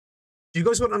Do you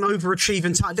guys want an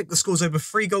overachieving tactic that scores over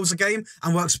 3 goals a game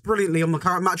and works brilliantly on the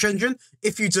current match engine?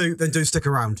 If you do, then do stick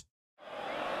around.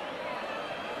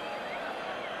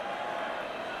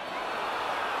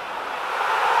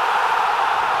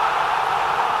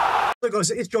 So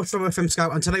guys, it is Josh from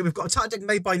FMSCOUT, and today we've got a tactic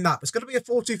made by Nap. It's going to be a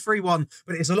 4-2-3-1,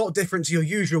 but it's a lot different to your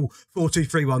usual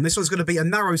 4-2-3-1. This one's going to be a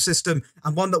narrow system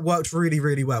and one that works really,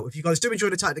 really well. If you guys do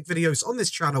enjoy the tactic videos on this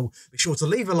channel, be sure to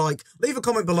leave a like, leave a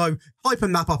comment below, hype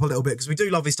and Nap up a little bit, because we do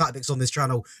love his tactics on this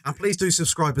channel, and please do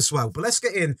subscribe as well. But let's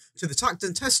get into the tactic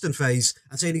and testing phase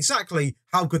and seeing exactly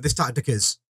how good this tactic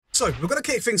is. So, we're going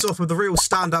to kick things off with the real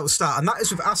standout stat, and that is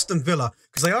with Aston Villa,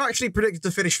 because they are actually predicted to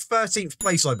finish 13th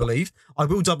place, I believe. I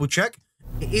will double check.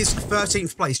 It is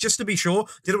 13th place, just to be sure.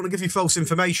 Didn't want to give you false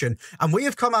information. And we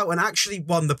have come out and actually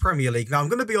won the Premier League. Now, I'm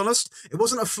going to be honest, it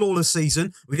wasn't a flawless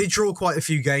season. We did draw quite a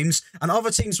few games, and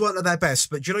other teams weren't at their best.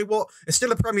 But do you know what? It's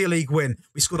still a Premier League win.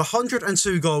 We scored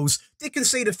 102 goals, did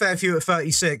concede a fair few at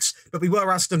 36, but we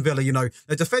were Aston Villa, you know.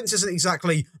 The defence isn't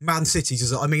exactly Man City's,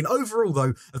 is it? I mean, overall,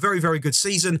 though, a very, very good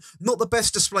season. Not the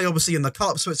best display, obviously, in the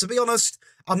Cups, but to be honest,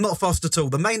 I'm not fussed at all.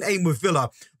 The main aim with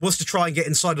Villa was to try and get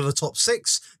inside of the top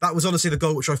 6. That was honestly the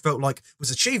goal which I felt like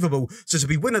was achievable. So to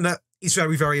be winning it is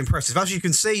very, very impressive. As you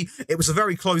can see, it was a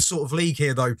very close sort of league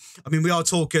here, though. I mean, we are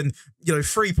talking, you know,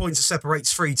 3 points that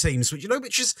separates 3 teams, which, you know,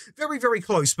 which is very, very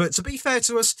close. But to be fair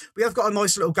to us, we have got a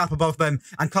nice little gap above them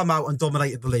and come out and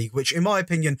dominated the league, which, in my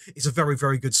opinion, is a very,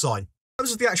 very good sign. In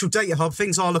terms of the actual data hub,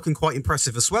 things are looking quite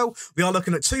impressive as well. We are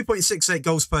looking at 2.68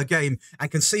 goals per game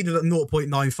and conceded at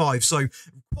 0.95. So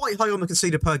quite high on the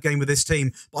conceded per game with this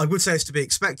team. But I would say it's to be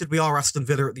expected. We are Aston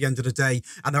Villa at the end of the day,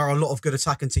 and there are a lot of good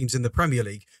attacking teams in the Premier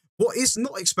League. What is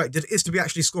not expected is to be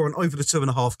actually scoring over the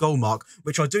 2.5 goal mark,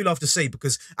 which I do love to see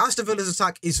because Aston Villa's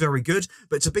attack is very good.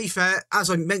 But to be fair,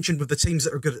 as I mentioned with the teams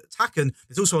that are good at attacking,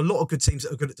 there's also a lot of good teams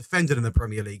that are good at defending in the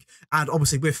Premier League. And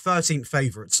obviously, we're 13th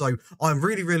favourites. So I'm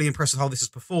really, really impressed with how this has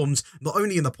performed, not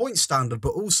only in the point standard, but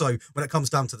also when it comes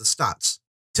down to the stats.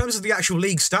 In terms of the actual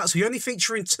league stats, we only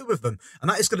feature in 2 of them,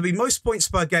 and that is going to be most points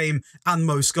per game and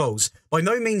most goals. By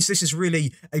no means this is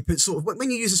really a sort of, when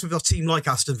you use this with a team like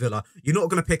Aston Villa, you're not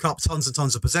going to pick up tons and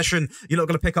tons of possession. You're not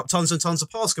going to pick up tons and tons of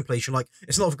pass completion. Like,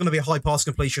 it's not going to be a high pass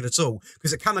completion at all,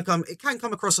 because it can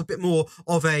come across a bit more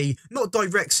of a, not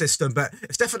direct system, but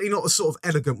it's definitely not as sort of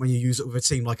elegant when you use it with a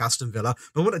team like Aston Villa.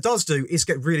 But what it does do is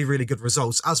get really, really good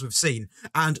results, as we've seen.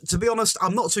 And to be honest,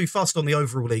 I'm not too fussed on the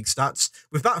overall league stats.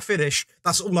 With that finish,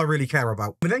 that's all I really care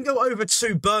about. We then go over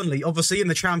to Burnley, obviously in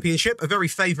the Championship, a very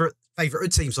favourite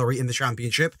team, in the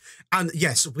Championship. And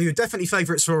yes, we were definitely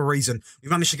favourites for a reason. We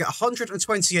managed to get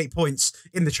 128 points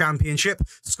in the Championship,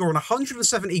 scoring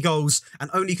 170 goals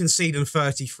and only conceding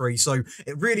 33. So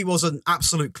it really was an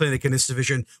absolute clinic in this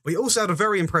division. We also had a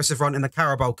very impressive run in the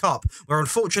Carabao Cup, where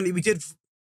unfortunately we did...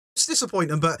 It's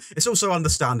disappointing, but it's also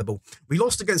understandable. We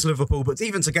lost against Liverpool, but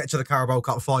even to get to the Carabao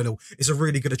Cup final is a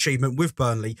really good achievement with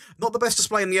Burnley. Not the best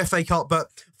display in the FA Cup, but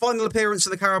final appearance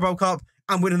in the Carabao Cup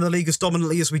and winning the league as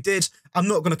dominantly as we did, I'm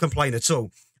not going to complain at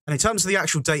all. And in terms of the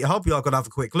actual data hub, we are going to have a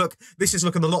quick look. This is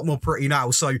looking a lot more pretty now.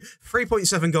 So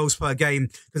 3.7 goals per game,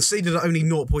 conceded at only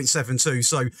 0.72.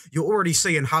 So you're already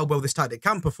seeing how well this tactic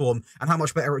can perform and how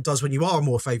much better it does when you are a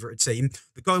more favourite team.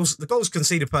 The goals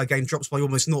conceded per game drops by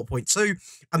almost 0.2,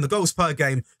 and the goals per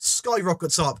game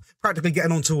skyrockets up, practically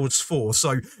getting on towards 4.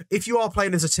 So if you are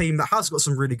playing as a team that has got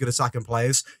some really good attacking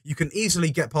players, you can easily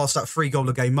get past that 3 goal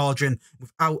a game margin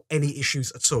without any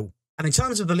issues at all. And in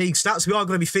terms of the league stats, we are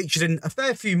going to be featured in a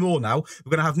fair few more now. We're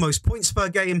going to have most points per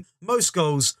game, most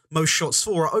goals, most shots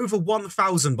for, over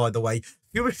 1,000, by the way.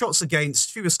 Fewest shots against,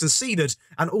 fewest conceded,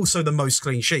 and also the most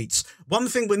clean sheets. One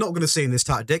thing we're not going to see in this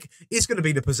tactic is going to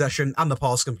be the possession and the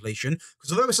pass completion,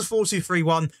 because although it's a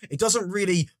 4-2-3-1, it doesn't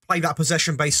really play that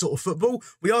possession-based sort of football.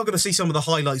 We are going to see some of the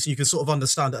highlights, and you can sort of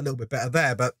understand it a little bit better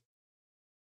there, but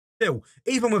still,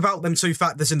 even without them 2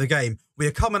 factors in the game, we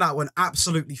are coming out and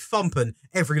absolutely thumping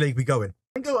every league we go in.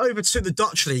 Then go over to the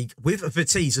Dutch league with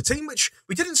Vitesse, a team which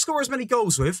we didn't score as many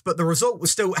goals with, but the result was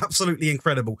still absolutely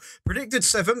incredible. Predicted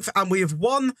 7th, and we have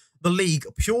won the league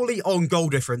purely on goal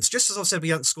difference. Just as I said, we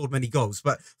haven't scored many goals,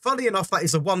 but funnily enough, that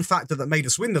is the one factor that made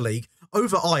us win the league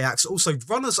over Ajax, also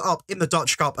runners-up in the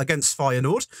Dutch Cup against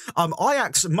Feyenoord.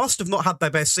 Ajax must have not had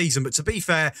their best season, but to be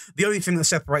fair, the only thing that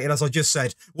separated, as I just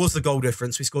said, was the goal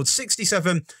difference. We scored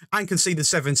 67 and conceded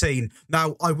 17.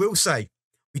 Now, I will say,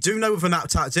 we do know with a Nap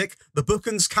tactic, the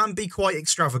bookings can be quite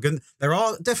extravagant. There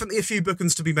are definitely a few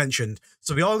bookings to be mentioned.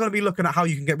 So we are going to be looking at how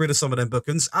you can get rid of some of them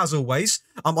bookings, as always.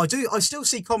 I still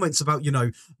see comments about, you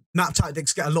know, Nap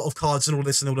tactics get a lot of cards and all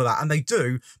this and all of that, and they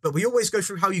do, but we always go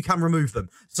through how you can remove them.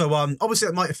 So obviously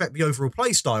it might affect the overall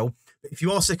play style, but if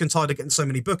you are sick and tired of getting so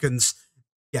many bookings,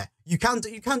 Yeah, you can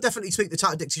definitely tweak the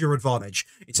tactic to your advantage.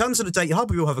 In terms of the data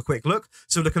hub, we will have a quick look.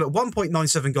 So we're looking at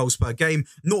 1.97 goals per game,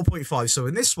 0.5. So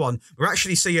in this one, we're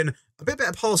actually seeing a bit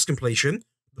better pass completion,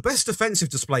 the best defensive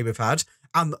display we've had,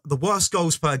 and the worst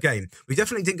goals per game. We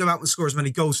definitely didn't go out and score as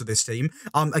many goals for this team.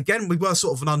 Again, we were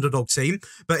sort of an underdog team,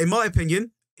 but in my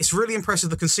opinion, it's really impressive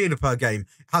the conceded per game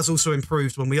has also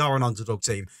improved when we are an underdog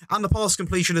team. And the pass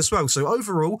completion as well. So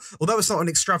overall, although it's not an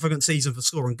extravagant season for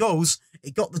scoring goals,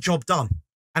 it got the job done.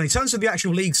 And in terms of the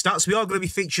actual league stats, we are going to be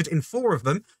featured in 4 of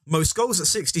them. Most goals at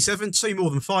 67, 2 more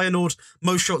than Feyenoord.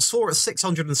 Most shots for at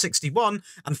 661,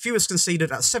 and fewest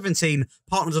conceded at 17,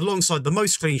 partnered alongside the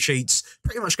most clean sheets,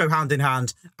 pretty much go hand in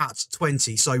hand at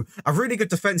 20. So a really good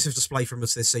defensive display from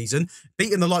us this season.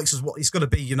 Beating the likes of what it's going to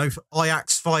be, you know,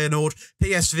 Ajax, Feyenoord,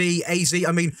 PSV, AZ.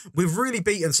 I mean, we've really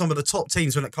beaten some of the top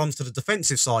teams when it comes to the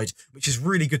defensive side, which is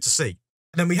really good to see.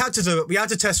 And then we had to do it. We had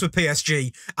to test with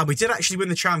PSG, and we did actually win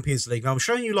the Champions League. Now, I'm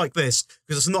showing you like this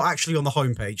because it's not actually on the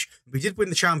homepage. We did win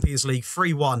the Champions League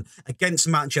 3-1 against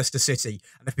Manchester City.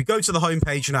 And if we go to the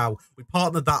homepage now, we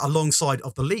partnered that alongside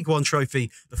of the League One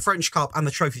trophy, the French Cup, and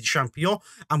the Trophy de Champion.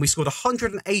 And we scored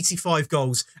 185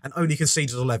 goals and only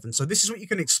conceded 11. So this is what you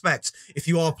can expect if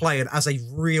you are playing as a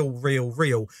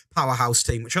real powerhouse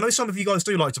team, which I know some of you guys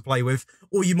do like to play with,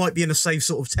 or you might be in a safe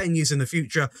sort of 10 years in the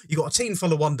future. You've got a team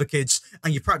full of wonder kids,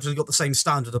 and you've practically got the same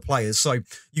standard of players. So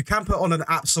you can put on an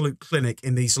absolute clinic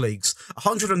in these leagues.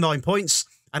 109 points.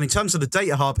 And in terms of the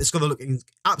data hub, it's going to look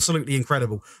absolutely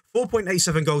incredible.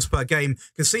 4.87 goals per game,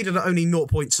 conceded at only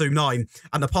 0.29,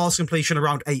 and the pass completion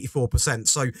around 84%.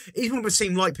 So even with a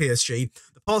team like PSG,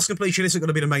 the pass completion isn't going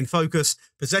to be the main focus.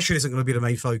 Possession isn't going to be the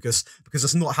main focus because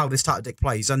that's not how this tactic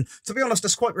plays. And to be honest,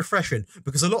 that's quite refreshing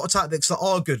because a lot of tactics that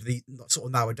are good sort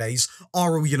of nowadays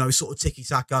are all, you know, sort of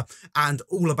tiki-taka and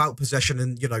all about possession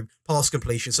and, you know, pass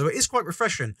completion. So it is quite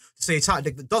refreshing to see a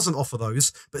tactic that doesn't offer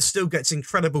those, but still gets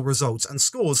incredible results and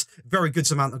scores very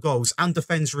good amount of goals and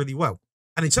defends really well.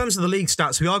 And in terms of the league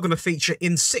stats, we are going to feature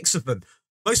in 6 of them.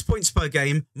 Most points per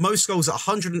game, most goals at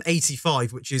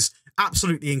 185, which is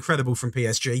absolutely incredible from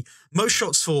PSG. Most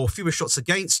shots for, fewest shots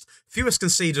against, fewest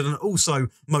conceded, and also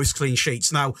most clean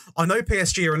sheets. Now, I know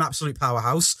PSG are an absolute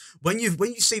powerhouse. When you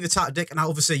see the tactic, and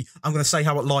obviously I'm going to say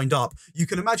how it lined up, you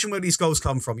can imagine where these goals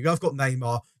come from. You have got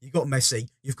Neymar, you've got Messi,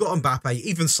 you've got Mbappe,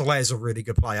 even Soler's a really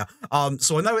good player.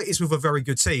 So I know it is with a very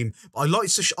good team, but I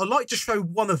like to show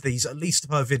one of these at least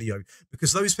per video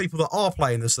because those people that are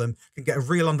playing as them can get a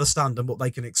real understanding what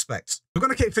they can expect. We're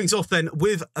going to kick things off then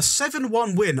with a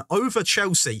 7-1 win over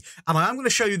Chelsea, and I am going to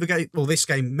show you the game, well, this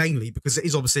game mainly because it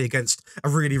is obviously against a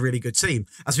really good team,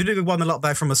 as we do 1-0 up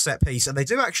there from a set piece, and they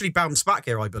do actually bounce back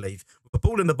here, I believe, with the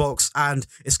ball in the box, and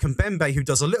it's Kimpembe who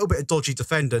does a little bit of dodgy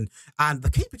defending, and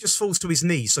the keeper just falls to his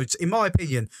knees. So in my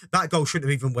opinion, that goal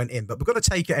shouldn't have even went in, but we're going to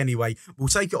take it anyway. We'll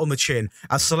take it on the chin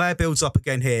as Soler builds up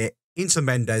again here into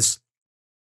Mendes.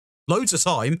 Loads of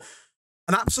time,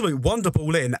 an absolute wonder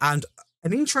ball in, and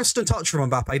an interesting touch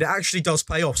from Mbappe that actually does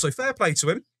pay off. So fair play to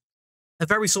him. A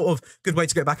very sort of good way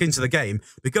to get back into the game.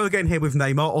 We go again here with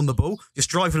Neymar on the ball, just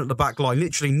driving at the back line.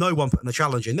 Literally no one putting the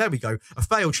challenge in. There we go. A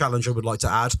failed challenge, I would like to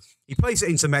add. He plays it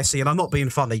into Messi, and I'm not being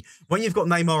funny. When you've got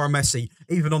Neymar and Messi,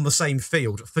 even on the same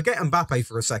field, forget Mbappe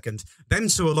for a second. Them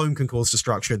two alone can cause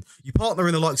destruction. You partner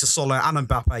in the likes of Soler and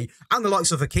Mbappe, and the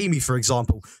likes of Hakimi, for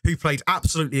example, who played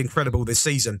absolutely incredible this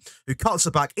season, who cuts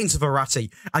it back into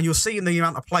Verratti, and you're seeing the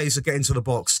amount of players that get into the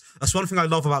box. That's one thing I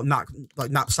love about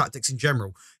Nap's tactics in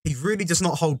general. He really does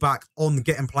not hold back on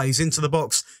getting players into the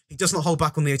box. He does not hold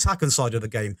back on the attacking side of the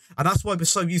game. And that's why we're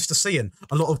so used to seeing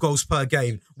a lot of goals per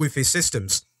game with his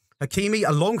systems. Hakimi,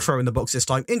 a long throw in the box this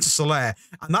time, into Soler,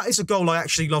 and that is a goal I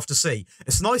actually love to see.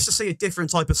 It's nice to see a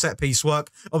different type of set-piece work.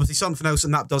 Obviously, something else that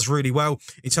Nap does really well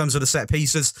in terms of the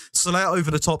set-pieces. Soler over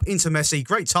the top into Messi.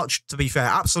 Great touch, to be fair.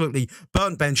 Absolutely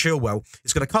burnt Ben Chilwell.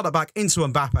 It's going to cut it back into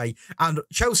Mbappe, and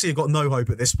Chelsea have got no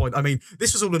hope at this point. I mean,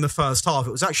 this was all in the first half.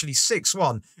 It was actually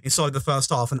 6-1 inside the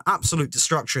first half, an absolute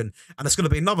destruction, and it's going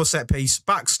to be another set-piece,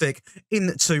 back stick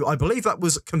into, I believe that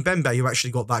was Kimpembe who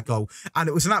actually got that goal, and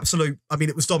it was an absolute, I mean,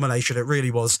 it was domination. It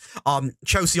really was.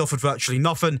 Chelsea offered virtually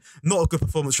nothing. Not a good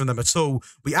performance from them at all.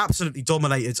 We absolutely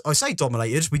dominated. I say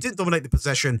dominated. We didn't dominate the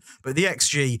possession, but the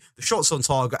XG, the shots on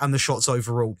target, and the shots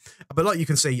overall. But like you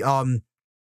can see,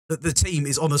 the team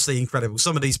is honestly incredible.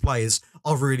 Some of these players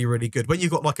are really good. When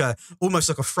you've got like almost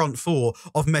like a front four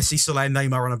of Messi, Soler,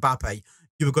 Neymar, and Mbappe,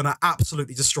 you were going to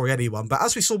absolutely destroy anyone. But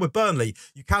as we saw with Burnley,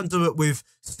 you can do it with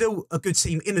still a good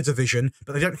team in a division,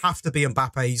 but they don't have to be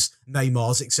Mbappe's,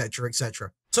 Neymar's, etc.,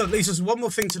 etc. So it leaves us one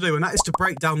more thing to do, and that is to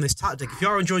break down this tactic. If you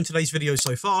are enjoying today's video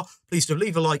so far, please do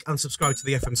leave a like and subscribe to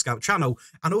the FMSCOUT channel.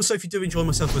 And also, if you do enjoy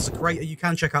myself as a creator, you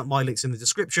can check out my links in the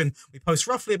description. We post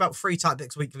roughly about 3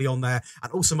 tactics weekly on there,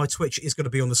 and also my Twitch is going to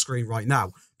be on the screen right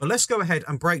now. But let's go ahead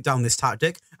and break down this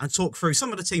tactic and talk through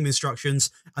some of the team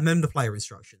instructions and then the player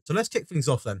instructions. So let's kick things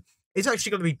off then. It's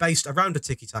actually going to be based around a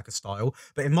tiki-taka style,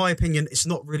 but in my opinion, it's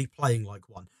not really playing like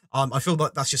one. I feel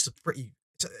like that's just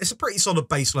it's a pretty solid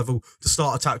base level to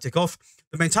start a tactic off.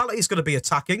 The mentality is going to be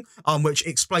attacking, which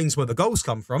explains where the goals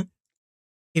come from.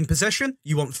 In possession,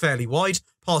 you want fairly wide,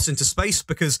 pass into space,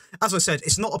 because, as I said,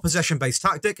 it's not a possession-based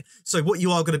tactic. So what you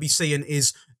are going to be seeing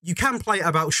is you can play it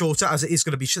about shorter, as it is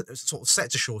going to be sort of set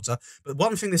to shorter. But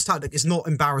one thing this tactic is not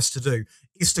embarrassed to do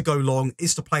is to go long,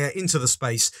 is to play it into the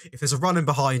space. If there's a run in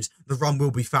behind, the run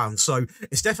will be found. So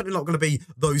it's definitely not going to be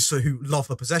those who love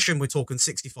the possession. We're talking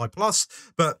 65 plus,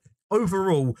 but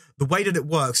overall, the way that it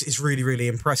works is really, really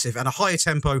impressive, and a higher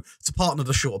tempo to partner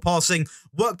the shorter passing.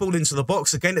 Work ball into the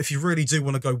box. Again, if you really do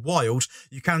want to go wild,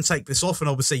 you can take this off and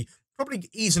obviously probably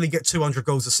easily get 200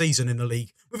 goals a season in the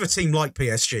league with a team like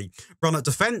PSG. Run at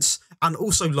defence and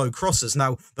also low crosses.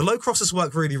 Now, the low crosses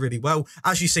work really, really well.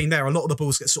 As you've seen there, a lot of the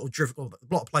balls get sort of driven,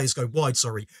 a lot of players go wide,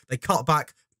 sorry. They cut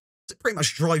back, pretty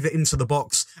much drive it into the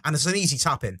box, and it's an easy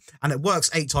tap in, and it works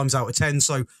 8 times out of 10.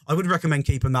 So I would recommend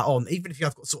keeping that on, even if you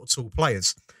have got sort of tall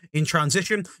players. In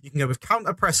transition, you can go with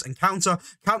counter, press, and counter.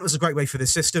 Counter is a great way for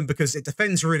this system because it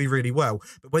defends really, really well.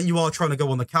 But when you are trying to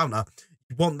go on the counter,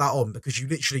 you want that on because you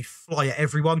literally fly at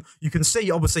everyone. You can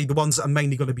see, obviously, the ones that are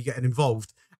mainly going to be getting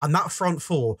involved. And that front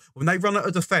four, when they run at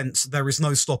a defence, there is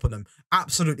no stopping them.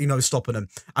 Absolutely no stopping them.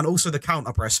 And also the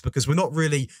counter press, because we're not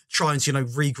really trying to,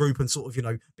 regroup and sort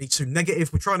of, be too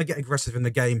negative. We're trying to get aggressive in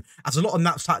the game. As a lot of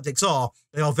Naps tactics are,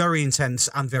 they are very intense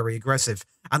and very aggressive.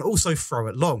 And also throw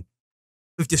it long.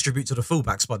 With distribute to the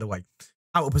fullbacks, by the way.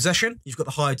 Out of possession, you've got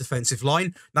the higher defensive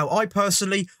line. Now, I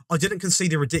didn't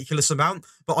concede a ridiculous amount,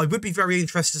 but I would be very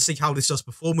interested to see how this does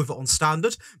perform with it on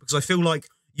standard, because I feel like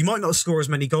you might not score as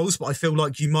many goals, but I feel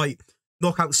like you might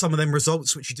knock out some of them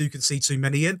results, which you do concede too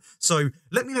many in. So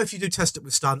let me know if you do test it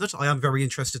with standard. I am very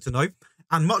interested to know.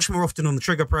 And much more often on the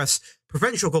trigger press,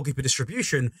 prevents your goalkeeper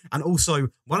distribution, and also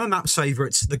one of Nap's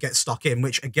favourites that gets stuck in,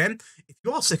 which, again, if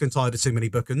you are sick and tired of too many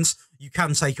bookings, you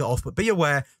can take it off. But be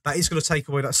aware that is going to take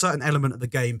away that certain element of the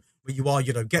game where you are,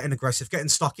 getting aggressive, getting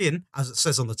stuck in, as it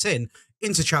says on the tin,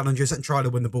 into challenges and trying to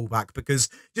win the ball back. Because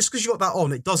just because you got that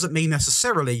on, it doesn't mean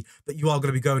necessarily that you are going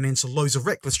to be going into loads of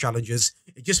reckless challenges.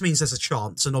 It just means there's a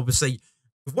chance. And obviously,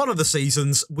 with one of the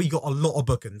seasons, we got a lot of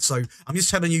bookings. So I'm just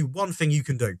telling you one thing you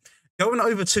can do. Going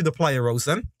over to the player roles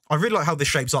then. I really like how this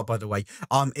shapes up, by the way.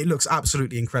 It looks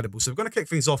absolutely incredible. So we're going to kick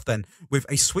things off then with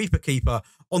a sweeper keeper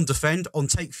on defend, on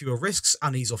take fewer risks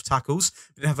and ease off tackles.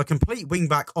 We have a complete wing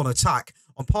back on attack,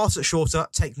 on pass it shorter,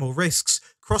 take more risks,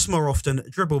 cross more often,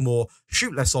 dribble more,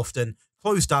 shoot less often,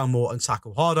 close down more and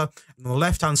tackle harder. And on the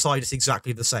left-hand side, it's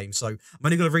exactly the same. So I'm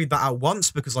only going to read that out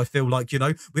once because I feel like, we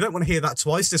don't want to hear that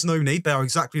twice. There's no need. They are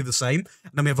exactly the same.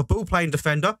 And then we have a ball-playing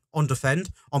defender on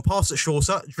defend, on pass it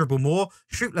shorter, dribble more,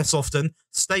 shoot less often,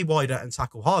 stay wider and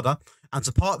tackle harder. And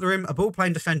to partner him, a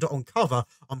ball-playing defender on cover,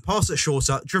 on pass it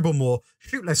shorter, dribble more,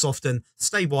 shoot less often,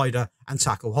 stay wider, and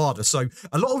tackle harder. So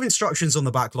a lot of instructions on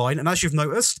the back line. And as you've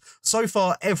noticed, so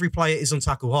far, every player is on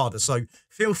tackle harder. So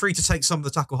feel free to take some of the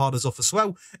tackle harders off as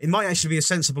well. It might actually be a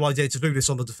sensible idea to do this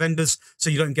on the defenders so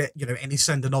you don't get, any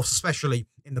sending offs, especially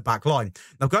in the back line.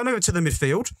 Now, going over to the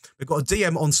midfield, we've got a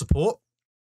DM on support.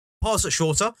 Pass it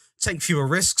shorter, take fewer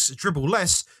risks, dribble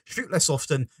less, shoot less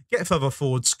often, get further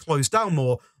forwards, close down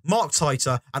more, mark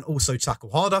tighter, and also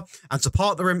tackle harder. And to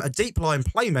partner him, a deep line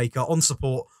playmaker on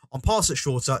support, on pass it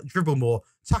shorter, dribble more,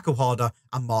 tackle harder,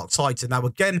 and mark tighter. Now,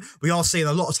 again, we are seeing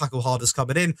a lot of tackle harders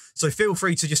coming in, so feel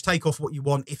free to just take off what you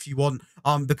want if you want,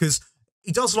 because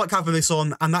he does like having this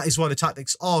on, and that is why the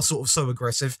tactics are sort of so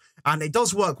aggressive. And it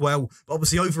does work well, but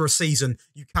obviously over a season,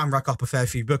 you can rack up a fair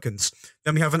few bookings.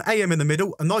 Then we have an AM in the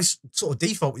middle, a nice sort of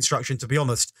default instruction, to be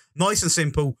honest. Nice and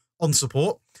simple on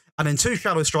support. And then 2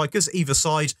 shallow strikers either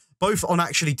side, both on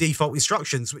actually default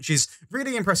instructions, which is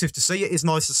really impressive to see. It is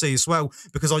nice to see as well,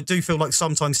 because I do feel like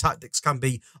sometimes tactics can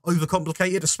be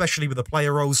overcomplicated, especially with the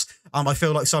player roles. I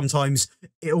feel like sometimes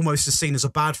it almost is seen as a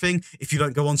bad thing if you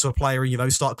don't go onto a player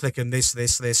and, start clicking this,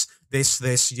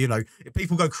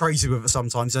 people go crazy with it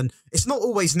sometimes, and it's not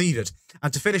always needed.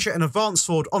 And to finish it, an advanced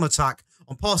forward on attack,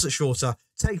 on pass it shorter,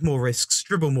 take more risks,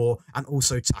 dribble more, and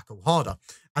also tackle harder.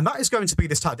 And that is going to be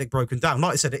this tactic broken down.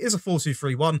 Like I said, it is a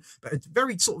 4-2-3-1, but it's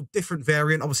very sort of different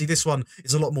variant. Obviously, this one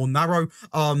is a lot more narrow.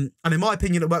 And in my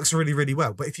opinion, it works really, really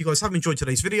well. But if you guys have enjoyed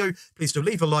today's video, please do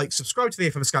leave a like, subscribe to the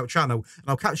FMSCOUT channel, and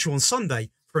I'll catch you on Sunday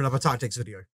for another tactics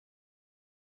video.